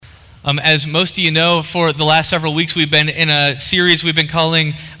As most of you know, for the last several weeks, we've been in a series we've been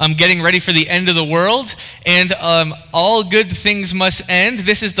calling Getting Ready for the End of the World, and All Good Things Must End.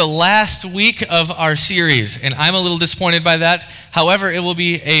 This is the last week of our series, and I'm a little disappointed by that. However, it will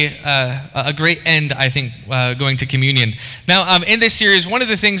be a great end, I think, going to communion. Now, in this series, one of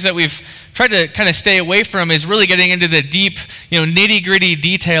the things that we've tried to kind of stay away from is really getting into the deep, nitty-gritty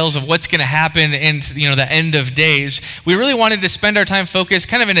details of what's going to happen in, the end of days. We really wanted to spend our time focused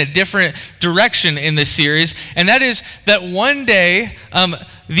kind of in a different direction in this series, and that is that one day,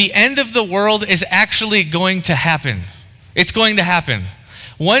 the end of the world is actually going to happen. It's going to happen.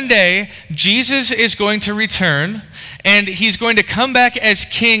 One day, Jesus is going to return, and he's going to come back as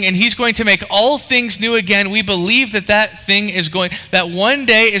king, and he's going to make all things new again. We believe that one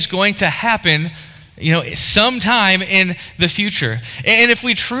day is going to happen, sometime in the future. And if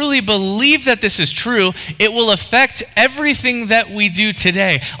we truly believe that this is true, it will affect everything that we do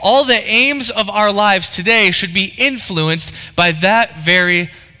today. All the aims of our lives today should be influenced by that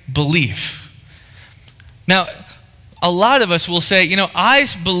very belief. Now, a lot of us will say, I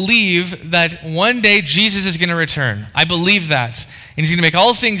believe that one day Jesus is going to return. I believe that. And he's going to make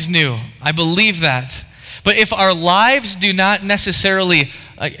all things new. I believe that. But if our lives do not necessarily,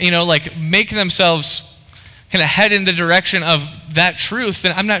 make themselves kind of head in the direction of that truth,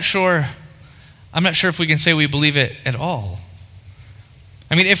 then I'm not sure if we can say we believe it at all.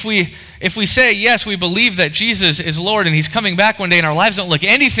 I mean, if we say, yes, we believe that Jesus is Lord and he's coming back one day, and our lives don't look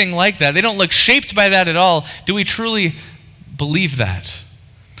anything like that, they don't look shaped by that at all, do we truly believe that?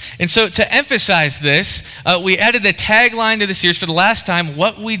 And so to emphasize this, we added the tagline to the series for the last time,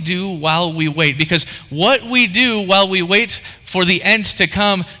 what we do while we wait. Because what we do while we wait for the end to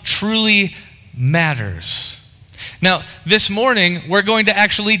come truly matters. Now, this morning, we're going to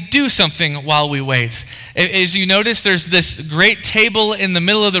actually do something while we wait. As you notice, there's this great table in the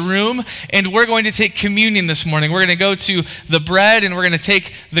middle of the room, and we're going to take communion this morning. We're going to go to the bread, and we're going to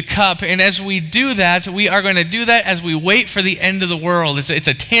take the cup. And as we do that, we are going to do that as we wait for the end of the world. It's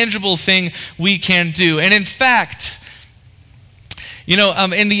a tangible thing we can do. And in fact, in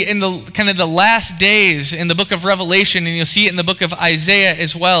the kind of the last days in the book of Revelation, and you'll see it in the book of Isaiah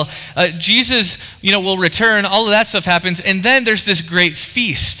as well, Jesus, will return, all of that stuff happens, and then there's this great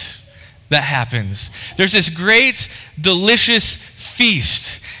feast that happens. There's this great, delicious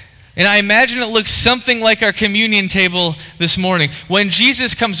feast. And I imagine it looks something like our communion table this morning. When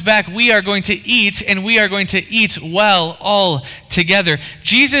Jesus comes back, we are going to eat, and we are going to eat well all together.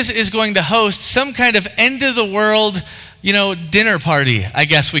 Jesus is going to host some kind of end of the world dinner party, I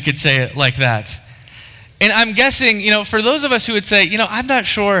guess we could say it like that. And I'm guessing, for those of us who would say, I'm not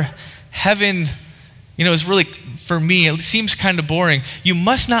sure heaven, is really for me. It seems kind of boring. You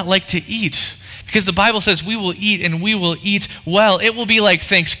must not like to eat, because the Bible says we will eat, and we will eat well. It will be like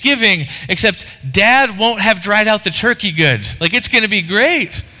Thanksgiving, except Dad won't have dried out the turkey good. It's going to be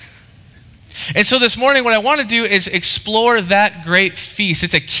great. And so this morning, what I want to do is explore that great feast.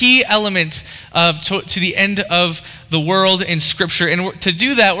 It's a key element to the end of the world in Scripture. And to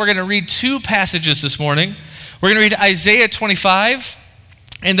do that, we're going to read two passages this morning. We're going to read Isaiah 25,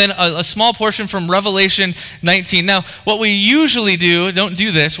 and then a small portion from Revelation 19. Now, what we usually do, don't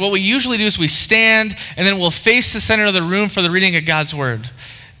do this, what we usually do is we stand, and then we'll face the center of the room for the reading of God's Word.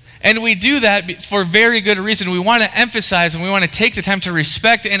 And we do that for very good reason. We want to emphasize and we want to take the time to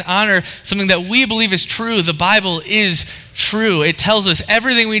respect and honor something that we believe is true. The Bible is true. It tells us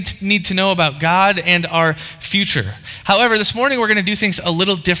everything we need to know about God and our future. However, this morning we're going to do things a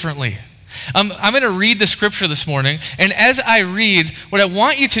little differently. I'm going to read the scripture this morning, and as I read, what I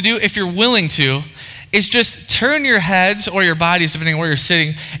want you to do, if you're willing to, is just turn your heads or your bodies, depending on where you're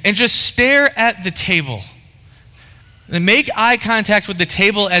sitting, and just stare at the table. And make eye contact with the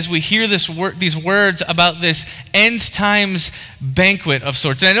table as we hear these words about this end times banquet of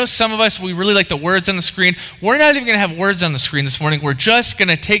sorts. And I know some of us, we really like the words on the screen. We're not even going to have words on the screen this morning. We're just going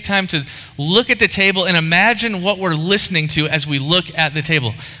to take time to look at the table and imagine what we're listening to as we look at the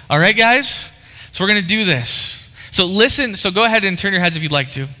table. All right, guys? So we're going to do this. So listen. So go ahead and turn your heads if you'd like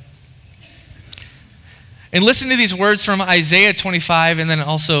to. And listen to these words from Isaiah 25 and then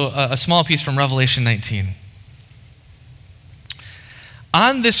also a small piece from Revelation 19.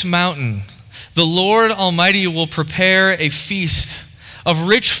 On this mountain, the Lord Almighty will prepare a feast of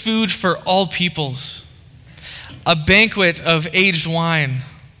rich food for all peoples, a banquet of aged wine,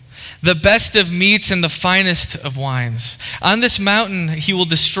 the best of meats and the finest of wines. On this mountain, he will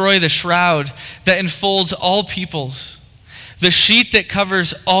destroy the shroud that enfolds all peoples, the sheet that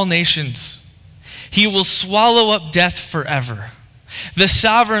covers all nations. He will swallow up death forever. The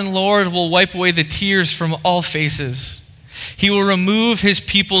sovereign Lord will wipe away the tears from all faces. He will remove his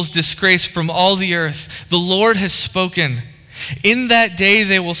people's disgrace from all the earth. The Lord has spoken. In that day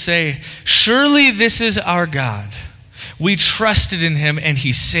they will say, surely this is our God. We trusted in him and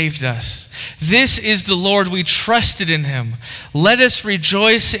he saved us. This is the Lord, we trusted in him. Let us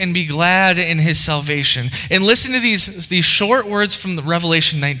rejoice and be glad in his salvation. And listen to these short words from the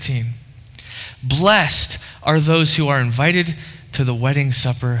Revelation 19. Blessed are those who are invited to the wedding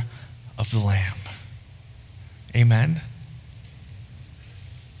supper of the Lamb. Amen.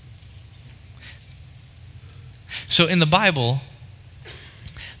 So in the Bible,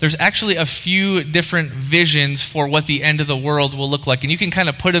 there's actually a few different visions for what the end of the world will look like. And you can kind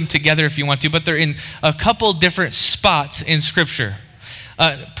of put them together if you want to, but they're in a couple different spots in Scripture.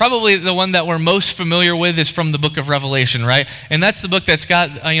 Probably the one that we're most familiar with is from the book of Revelation, right? And that's the book that's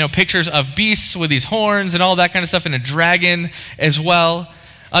got pictures of beasts with these horns and all that kind of stuff, and a dragon as well.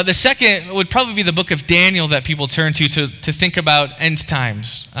 The second would probably be the book of Daniel that people turn to think about end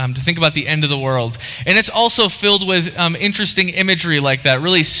times, to think about the end of the world. And it's also filled with interesting imagery like that,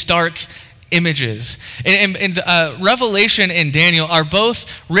 really stark images. And Revelation and Daniel are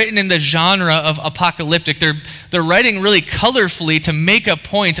both written in the genre of apocalyptic. They're writing really colorfully to make a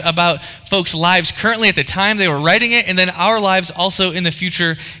point about folks' lives currently at the time they were writing it, and then our lives also in the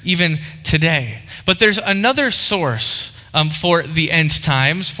future, even today. But there's another source for the end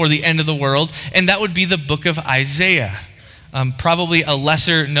times, for the end of the world, and that would be the book of Isaiah. Probably a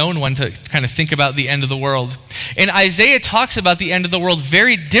lesser known one to kind of think about the end of the world. And Isaiah talks about the end of the world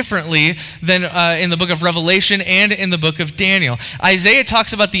very differently than in the book of Revelation and in the book of Daniel. Isaiah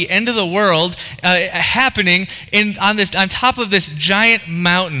talks about the end of the world happening on top of this giant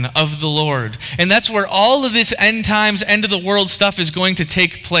mountain of the Lord. And that's where all of this end times, end of the world stuff is going to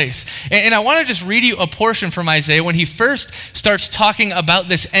take place. And I want to just read you a portion from Isaiah when he first starts talking about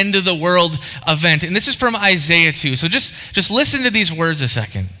this end of the world event. And this is from Isaiah 2. So just listen to these words a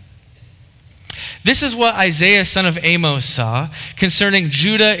second. This is what Isaiah, son of Amos, saw concerning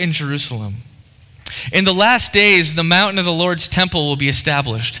Judah and Jerusalem. In the last days, the mountain of the Lord's temple will be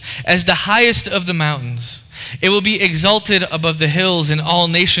established as the highest of the mountains. It will be exalted above the hills, and all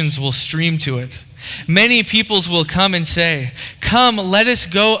nations will stream to it. Many peoples will come and say, come, let us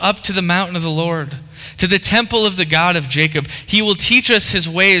go up to the mountain of the Lord, to the temple of the God of Jacob. He will teach us his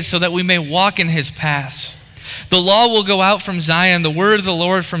ways so that we may walk in his paths. The law will go out from Zion, the word of the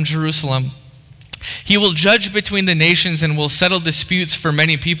Lord from Jerusalem. He will judge between the nations and will settle disputes for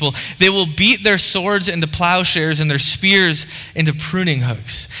many people. They will beat their swords into plowshares and their spears into pruning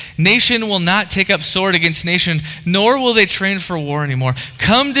hooks. Nation will not take up sword against nation, nor will they train for war anymore.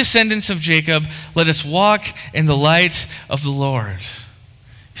 Come, descendants of Jacob, let us walk in the light of the Lord.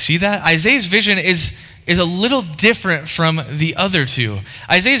 See that? Isaiah's vision is a little different from the other two.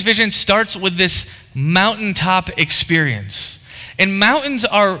 Isaiah's vision starts with this mountaintop experience. And mountains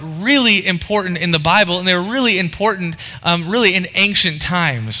are really important in the Bible, and they're really important really in ancient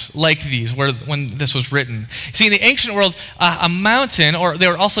times like these, when this was written. See, in the ancient world, a mountain, or they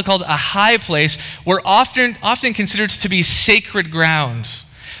were also called a high place, were often considered to be sacred ground.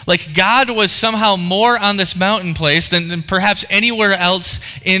 Like God was somehow more on this mountain place than perhaps anywhere else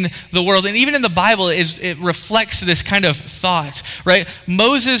in the world. And even in the Bible, it reflects this kind of thought, right?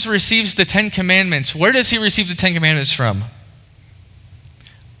 Moses receives the 10 Commandments. Where does he receive the 10 Commandments from?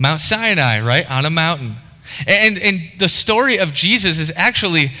 Mount Sinai, right? On a mountain. And the story of Jesus is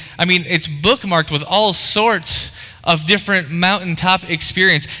actually, it's bookmarked with all sorts of different mountaintop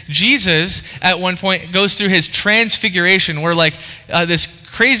experience. Jesus, at one point, goes through his transfiguration where this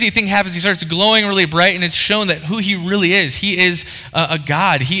crazy thing happens. He starts glowing really bright, and it's shown that who he really is. He is a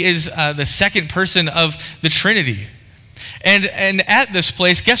God. He is the second person of the Trinity. And at this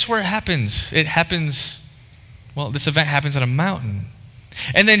place, guess where it happens? This event happens on a mountain.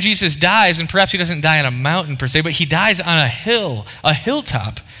 And then Jesus dies, and perhaps he doesn't die on a mountain per se, but he dies on a hill. A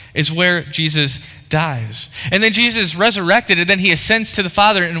hilltop is where Jesus dies. And then Jesus is resurrected, and then he ascends to the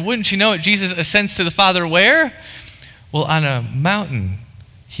Father. And wouldn't you know it, Jesus ascends to the Father where? Well, on a mountain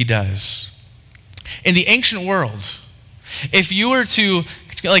he does. In the ancient world, if you were to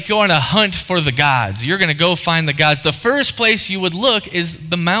go on a hunt for the gods, you're going to go find the gods, the first place you would look is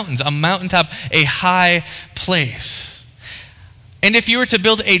the mountains, a mountaintop, a high place. And if you were to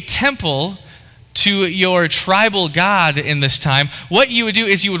build a temple to your tribal god in this time, what you would do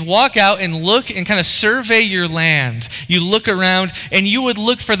is you would walk out and look and kind of survey your land. You look around and you would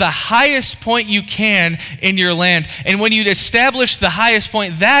look for the highest point you can in your land. And when you'd establish the highest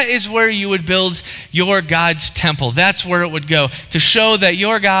point, that is where you would build your God's temple. That's where it would go, to show that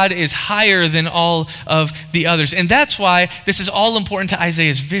your God is higher than all of the others. And that's why this is all important to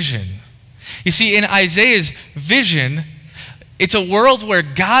Isaiah's vision. You see, in Isaiah's vision, It's a world where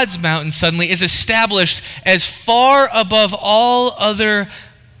God's mountain suddenly is established as far above all other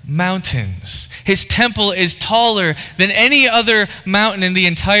mountains. His temple is taller than any other mountain in the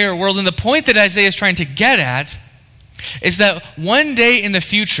entire world. And the point that Isaiah is trying to get at is that one day in the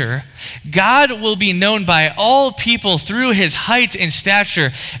future, God will be known by all people through his height and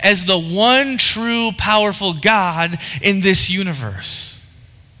stature as the one true powerful God in this universe.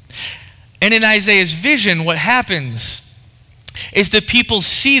 And in Isaiah's vision, what happens is the people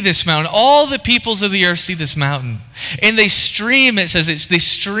see this mountain. All the peoples of the earth see this mountain. And they stream, it says, they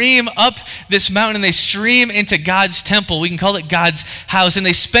stream up this mountain and they stream into God's temple. We can call it God's house. And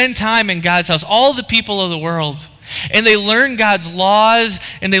they spend time in God's house, all the people of the world. And they learn God's laws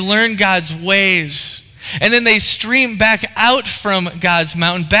and they learn God's ways. And then they stream back out from God's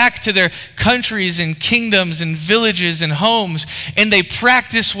mountain, back to their countries and kingdoms and villages and homes. And they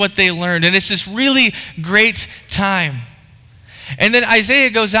practice what they learned. And it's this really great time. And then Isaiah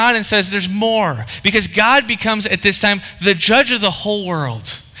goes on and says there's more, because God becomes at this time the judge of the whole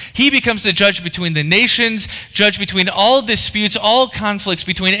world. He becomes the judge between the nations, judge between all disputes, all conflicts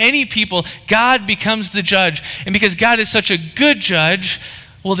between any people. God becomes the judge. And because God is such a good judge,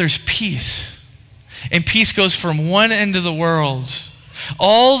 well, there's peace. And peace goes from one end of the world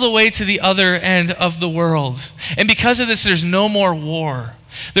all the way to the other end of the world. And because of this, there's no more war.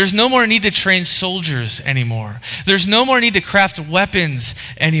 There's no more need to train soldiers anymore. There's no more need to craft weapons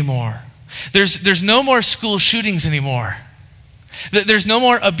anymore. There's no more school shootings anymore. There's no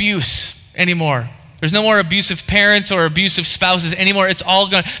more abuse anymore. There's no more abusive parents or abusive spouses anymore. It's all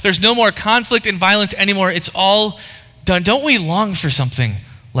gone. There's no more conflict and violence anymore. It's all done. Don't we long for something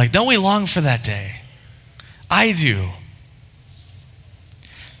like, don't we long for that day? I do.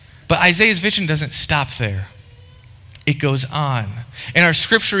 But Isaiah's vision doesn't stop there. It goes on. And our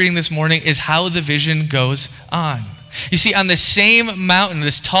scripture reading this morning is how the vision goes on. You see, on the same mountain,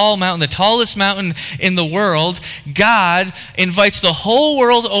 this tall mountain, the tallest mountain in the world, God invites the whole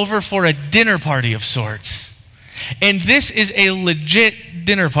world over for a dinner party of sorts. And this is a legit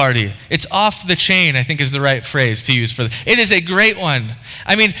dinner party. It's off the chain, I think is the right phrase to use for this. It is a great one.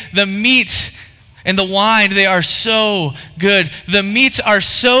 I mean, the meat and the wine, they are so good. The meats are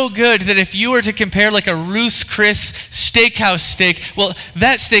so good that if you were to compare like a Ruth's Chris steakhouse steak, well,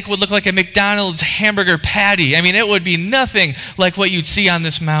 that steak would look like a McDonald's hamburger patty. I mean, it would be nothing like what you'd see on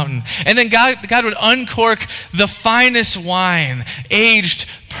this mountain. And then God would uncork the finest wine, aged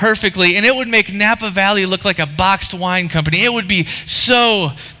perfectly, and it would make Napa Valley look like a boxed wine company. It would be so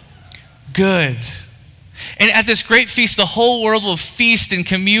good. And at this great feast, the whole world will feast and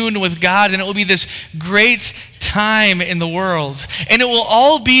commune with God, and it will be this great time in the world. And it will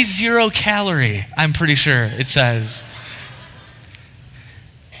all be 0 calorie, I'm pretty sure it says.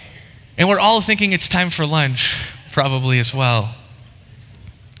 And we're all thinking it's time for lunch, probably as well.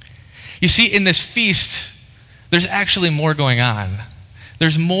 You see, in this feast, there's actually more going on.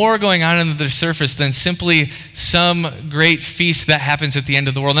 There's more going on under the surface than simply some great feast that happens at the end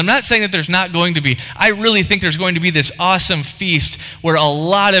of the world. I'm not saying that there's not going to be. I really think there's going to be this awesome feast where a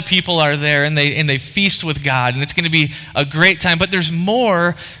lot of people are there and they feast with God, and it's going to be a great time. But there's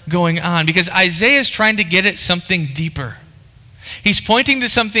more going on because Isaiah is trying to get at something deeper. He's pointing to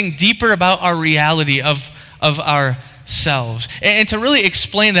something deeper about our reality of ourselves. And to really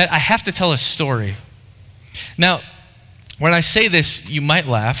explain that, I have to tell a story. Now, when I say this, you might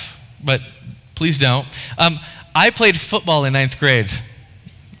laugh, but please don't. I played football in 9th grade.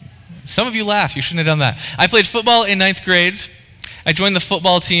 Some of you laughed. You shouldn't have done that. I played football in 9th grade. I joined the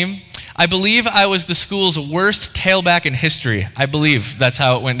football team. I believe I was the school's worst tailback in history. I believe that's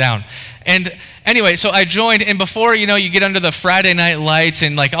how it went down. And anyway, so I joined, and before, you get under the Friday night lights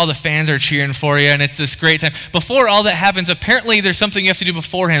and like all the fans are cheering for you, and it's this great time. Before all that happens, apparently there's something you have to do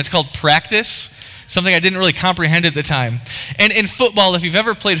beforehand. It's called practice. Something I didn't really comprehend at the time. And in football, if you've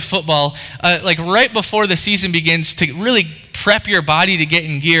ever played football, like right before the season begins, to really prep your body to get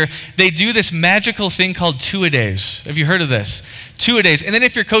in gear, they do this magical thing called 2-a-days. Have you heard of this? 2-a-days. And then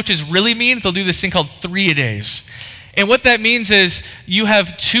if your coach is really mean, they'll do this thing called 3-a-days. And what that means is you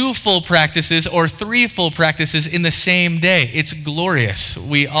have 2 full practices or 3 full practices in the same day. It's glorious.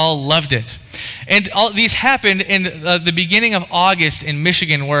 We all loved it. And all these happened in the beginning of August in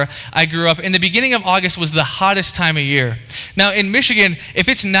Michigan, where I grew up. And the beginning of August was the hottest time of year. Now in Michigan, if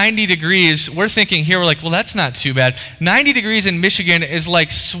it's 90 degrees, we're thinking here, we're like, well, that's not too bad. 90 degrees in Michigan is like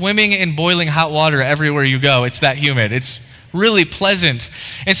swimming in boiling hot water everywhere you go. It's that humid. It's really pleasant.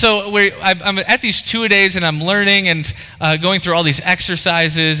 And so I'm at these 2-a-days, and I'm learning and going through all these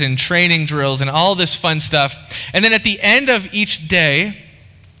exercises and training drills and all this fun stuff. And then at the end of each day,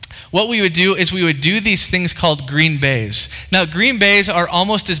 what we would do is we would do these things called Green Bays. Now, Green Bays are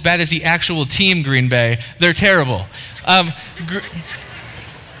almost as bad as the actual team Green Bay. They're terrible.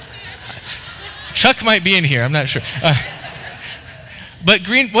 Chuck might be in here, I'm not sure. But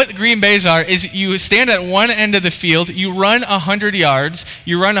what Green Bays are is you stand at one end of the field, you run 100 yards,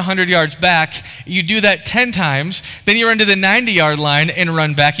 you run 100 yards back, you do that 10 times, then you run to the 90-yard line and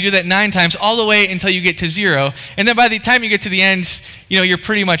run back. You do that 9 times all the way until you get to 0. And then by the time you get to the end, you're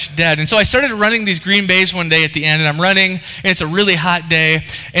pretty much dead. And so I started running these Green Bays one day at the end, and I'm running, and it's a really hot day,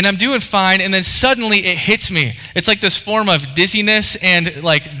 and I'm doing fine, and then suddenly it hits me. It's like this form of dizziness and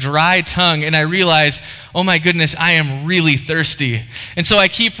like dry tongue, and I realize, oh my goodness, I am really thirsty. And so I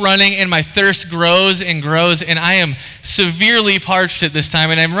keep running, and my thirst grows and grows, and I am severely parched at this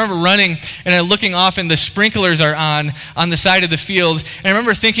time. And I remember running, and I'm looking off, and the sprinklers are on the side of the field. And I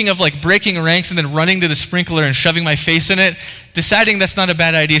remember thinking of like breaking ranks and then running to the sprinkler and shoving my face in it, deciding that's not a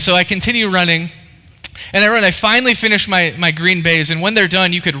bad idea. So I continue running. And I finally finish my Green Bays, and when they're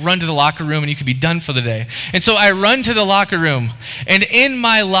done, you could run to the locker room and you could be done for the day. And so I run to the locker room, and in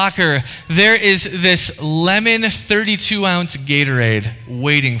my locker, there is this lemon 32-ounce Gatorade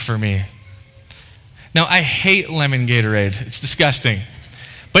waiting for me. Now, I hate lemon Gatorade. It's disgusting.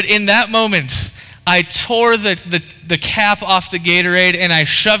 But in that moment, I tore the cap off the Gatorade, and I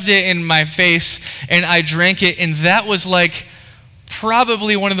shoved it in my face, and I drank it, and that was like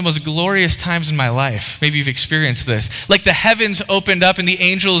probably one of the most glorious times in my life. Maybe you've experienced this. Like the heavens opened up and the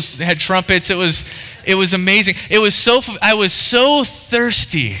angels had trumpets. It was amazing. I was so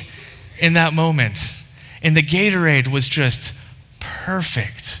thirsty in that moment. And the Gatorade was just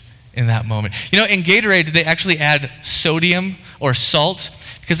perfect in that moment. In Gatorade, they actually add sodium or salt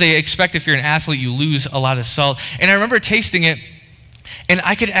because they expect if you're an athlete, you lose a lot of salt. And I remember tasting it, and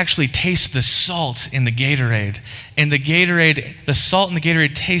I could actually taste the salt in the Gatorade. And the salt in the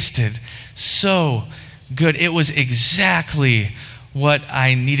Gatorade tasted so good. It was exactly what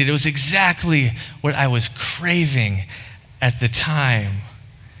I needed. It was exactly what I was craving at the time.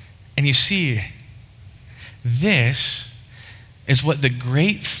 And you see, this is what the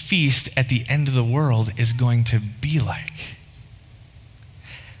great feast at the end of the world is going to be like.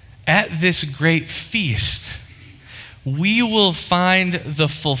 At this great feast, we will find the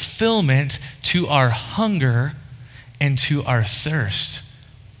fulfillment to our hunger and to our thirst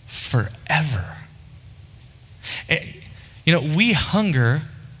forever. We hunger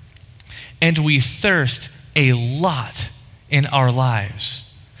and we thirst a lot in our lives.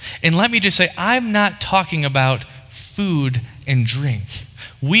 And let me just say, I'm not talking about food and drink.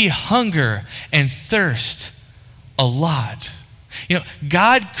 We hunger and thirst a lot.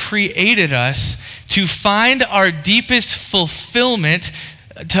 God created us to find our deepest fulfillment,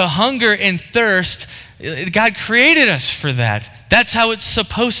 to hunger and thirst. God created us for that. That's how it's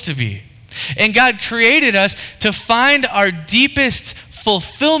supposed to be. And God created us to find our deepest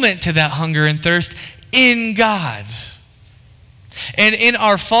fulfillment to that hunger and thirst in God. And in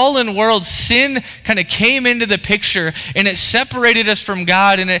our fallen world, sin kind of came into the picture, and it separated us from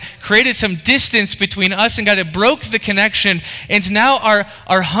God, and it created some distance between us and God. It broke the connection, and now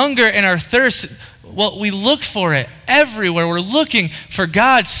our hunger and our thirst, well, we look for it everywhere. We're looking for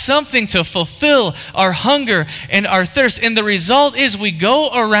God, something to fulfill our hunger and our thirst. And the result is we go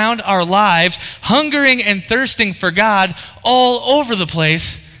around our lives hungering and thirsting for God all over the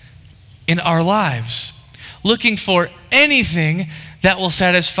place in our lives, looking for anything that will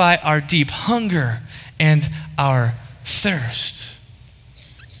satisfy our deep hunger and our thirst.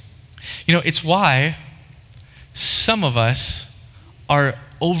 It's why some of us are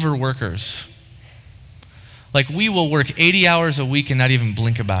overworkers. Like, we will work 80 hours a week and not even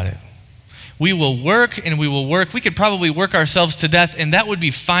blink about it. We will work and we will work. We could probably work ourselves to death, and that would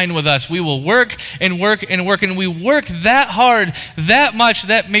be fine with us. We will work and work and work, and we work that hard, that much,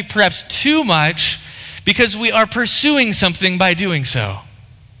 that may perhaps too much, because we are pursuing something by doing so.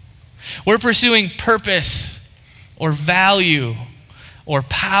 We're pursuing purpose or value or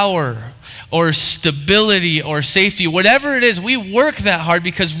power or stability or safety. Whatever it is, we work that hard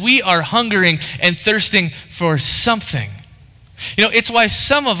because we are hungering and thirsting for something. It's why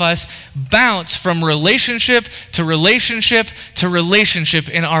some of us bounce from relationship to relationship to relationship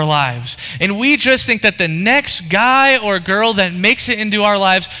in our lives. And we just think that the next guy or girl that makes it into our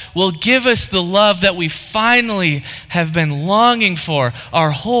lives will give us the love that we finally have been longing for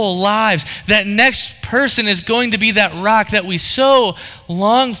our whole lives. That next person is going to be that rock that we so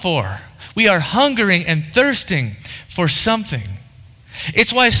long for. We are hungering and thirsting for something.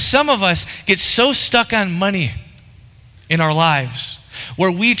 It's why some of us get so stuck on money in our lives, where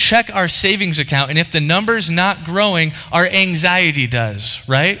we check our savings account, and if the number's not growing, our anxiety does,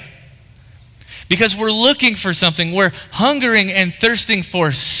 right? because we're looking for something. We're hungering and thirsting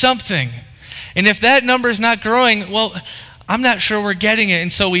for something. And if that number is not growing, well, I'm not sure we're getting it.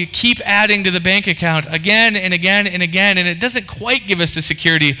 And so we keep adding to the bank account again and again and again, and it doesn't quite give us the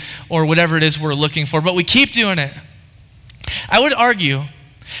security or whatever it is we're looking for, but we keep doing it. I would argue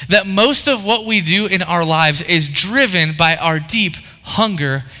that most of what we do in our lives is driven by our deep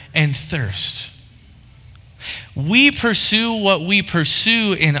hunger and thirst. We pursue what we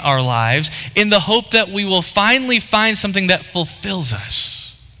pursue in our lives in the hope that we will finally find something that fulfills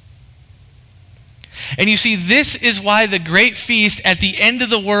us. And you see, this is why the great feast at the end of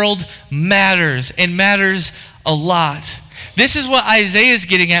the world matters, and matters a lot. This is what Isaiah is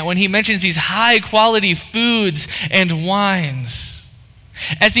getting at when he mentions these high quality foods and wines.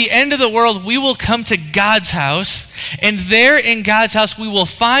 At the end of the world, we will come to God's house, and there in God's house, we will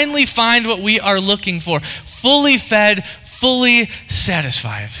finally find what we are looking for, fully fed, fully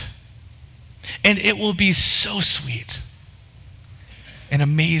satisfied. And it will be so sweet and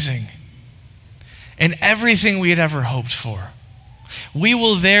amazing and everything we had ever hoped for. We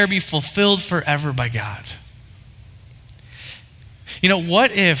will there be fulfilled forever by God. You know,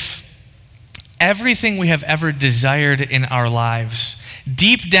 what if everything we have ever desired in our lives,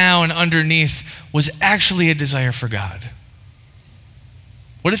 deep down underneath, was actually a desire for God?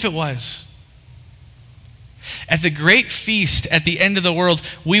 What if it was? At the great feast at the end of the world,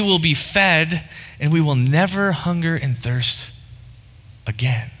 we will be fed and we will never hunger and thirst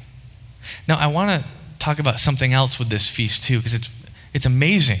again. Now, I want to talk about something else with this feast too, because it's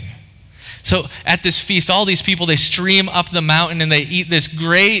amazing. So at this feast, all these people, they stream up the mountain and they eat this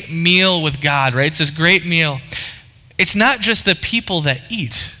great meal with God, right? It's this great meal. It's not just the people that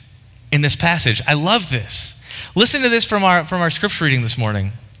eat in this passage. I love this. Listen to this from our scripture reading this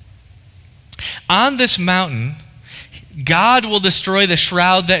morning. On this mountain, God will destroy the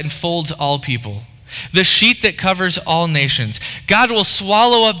shroud that enfolds all people, the sheet that covers all nations. God will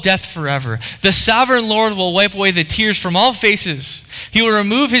swallow up death forever. The sovereign Lord will wipe away the tears from all faces. He will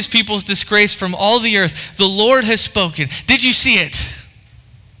remove his people's disgrace from all the earth. The Lord has spoken. Did you see it?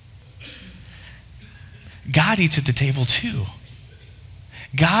 God eats at the table too.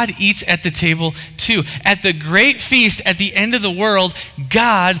 God eats at the table too. At the great feast at the end of the world,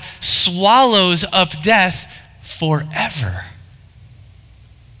 God swallows up death forever.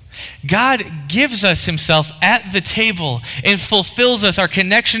 God gives us himself at the table and fulfills us. Our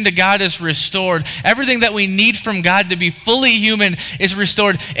connection to God is restored. Everything that we need from God to be fully human is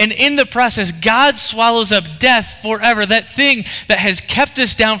restored. And in the process, God swallows up death forever. That thing that has kept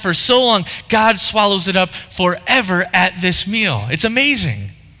us down for so long, God swallows it up forever at this meal. It's amazing.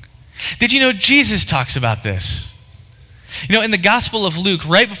 Did you know Jesus talks about this? You know, in the Gospel of Luke,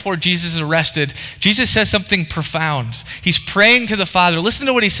 right before Jesus is arrested, Jesus says something profound. He's praying to the Father. Listen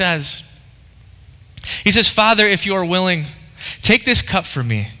to what he says. He says, "Father, if you are willing, take this cup from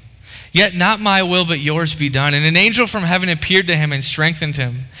me. Yet not my will, but yours be done." And an angel from heaven appeared to him and strengthened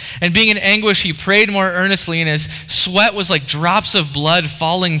him. And being in anguish, he prayed more earnestly, and his sweat was like drops of blood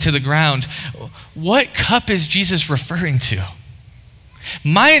falling to the ground. What cup is Jesus referring to?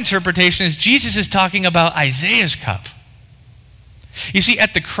 My interpretation is Jesus is talking about Isaiah's cup. You see,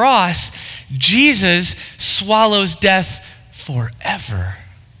 at the cross, Jesus swallows death forever.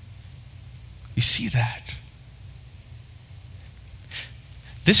 You see that?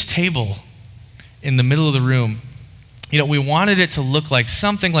 This table in the middle of the room, you know, we wanted it to look like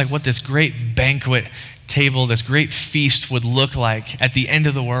something like what this great banquet table, this great feast would look like at the end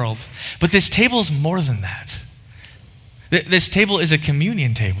of the world. But this table is more than that. This table is a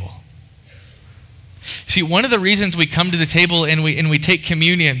communion table. See, one of the reasons we come to the table and we take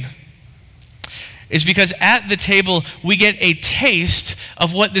communion is because at the table we get a taste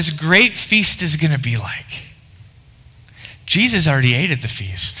of what this great feast is going to be like. Jesus already ate at the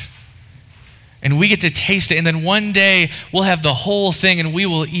feast, and we get to taste it, and then one day we'll have the whole thing and we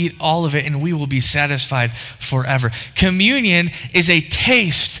will eat all of it and we will be satisfied forever. Communion is a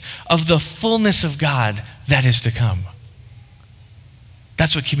taste of the fullness of God that is to come.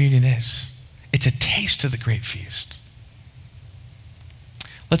 That's what communion is. It's a taste of the great feast.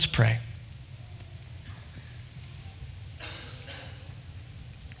 Let's pray.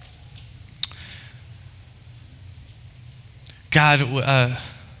 God,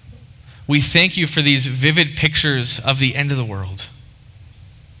 we thank you for these vivid pictures of the end of the world.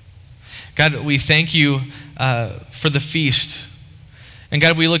 God, we thank you for the feast. And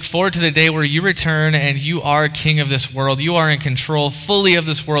God, we look forward to the day where you return and you are king of this world. You are in control fully of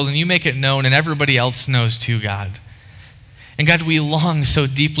this world, and you make it known, and everybody else knows too, God. And God, we long so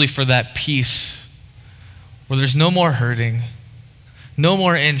deeply for that peace where there's no more hurting, no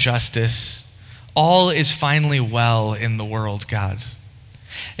more injustice, all is finally well in the world, God.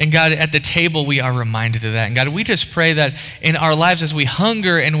 And God, at the table, we are reminded of that. And God, we just pray that in our lives as we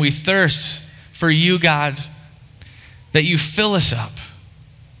hunger and we thirst for you, God, that you fill us up,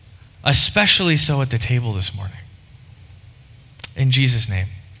 especially so at the table this morning. In Jesus' name,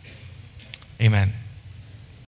 amen.